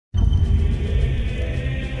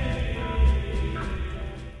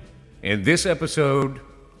In this episode,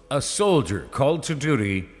 a soldier called to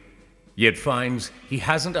duty, yet finds he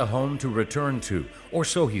hasn't a home to return to, or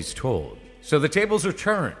so he's told. So the tables are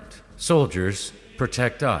turned. Soldiers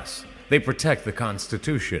protect us. They protect the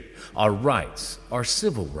Constitution, our rights, our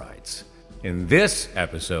civil rights. In this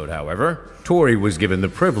episode, however, Tori was given the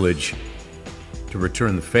privilege to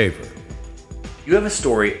return the favor. You have a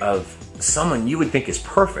story of someone you would think is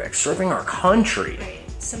perfect, serving our country. Right.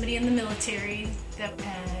 Somebody in the military that,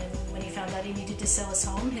 when he found out he needed to sell his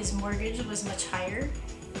home, his mortgage was much higher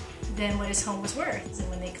than what his home was worth. And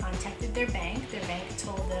when they contacted their bank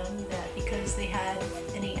told them that because they had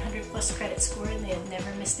an 800 plus credit score and they had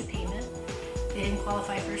never missed a payment, they didn't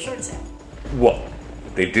qualify for a short sale. What?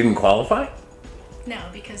 They didn't qualify? No,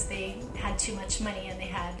 because they had too much money and they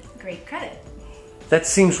had great credit. That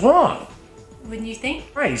seems wrong. Wouldn't you think?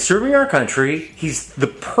 Right, he's serving our country. He's the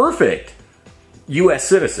perfect U.S.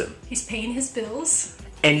 citizen. He's paying his bills.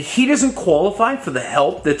 And he doesn't qualify for the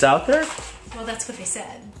help that's out there? Well, that's what they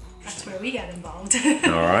said. That's where we got involved.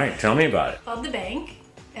 All right, tell me about it. Called the bank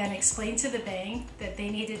and explained to the bank that they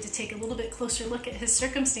needed to take a little bit closer look at his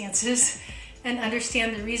circumstances and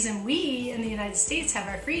understand the reason we in the United States have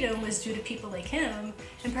our freedom was due to people like him,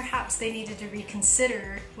 and perhaps they needed to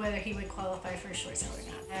reconsider whether he would qualify for a short sale or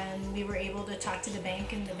not. And we were able to talk to the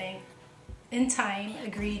bank, and the bank in time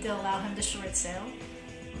agreed to allow him the short sale,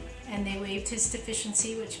 and they waived his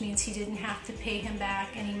deficiency, which means he didn't have to pay him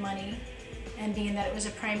back any money. And being that it was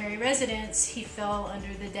a primary residence, he fell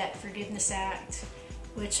under the Debt Forgiveness Act,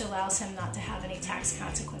 which allows him not to have any tax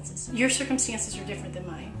consequences. Your circumstances are different than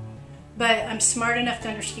mine, but I'm smart enough to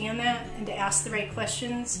understand that and to ask the right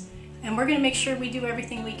questions, and we're going to make sure we do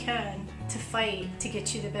everything we can to fight to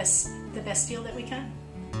get you the best deal that we can.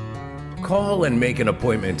 Call and make an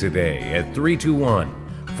appointment today at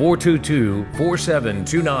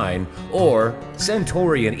 321-422-4729 or send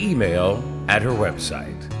Tori an email at her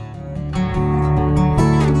website.